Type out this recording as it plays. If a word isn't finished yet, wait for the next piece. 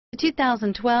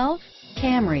2012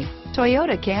 Camry.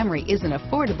 Toyota Camry is an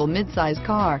affordable midsize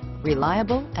car,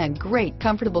 reliable and great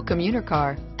comfortable commuter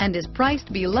car, and is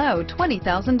priced below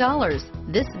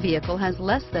 $20,000. This vehicle has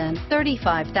less than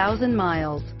 35,000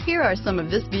 miles. Here are some of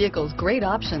this vehicle's great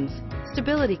options: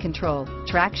 stability control,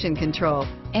 traction control,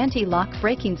 anti-lock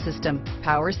braking system,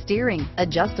 power steering,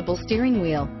 adjustable steering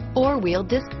wheel, four-wheel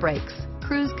disc brakes,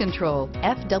 cruise control,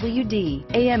 FWD,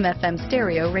 AM/FM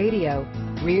stereo radio,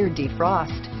 rear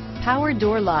defrost, power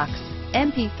door locks,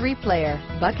 MP3 player,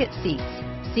 bucket seats,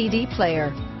 CD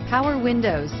player, power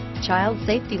windows, child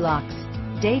safety locks,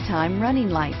 daytime running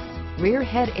lights, rear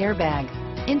head airbag,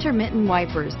 intermittent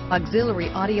wipers, auxiliary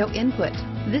audio input.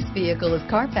 This vehicle is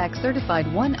Carfax certified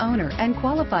one owner and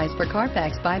qualifies for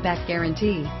Carfax buyback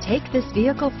guarantee. Take this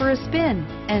vehicle for a spin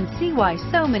and see why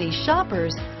so many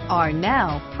shoppers are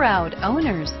now proud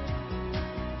owners.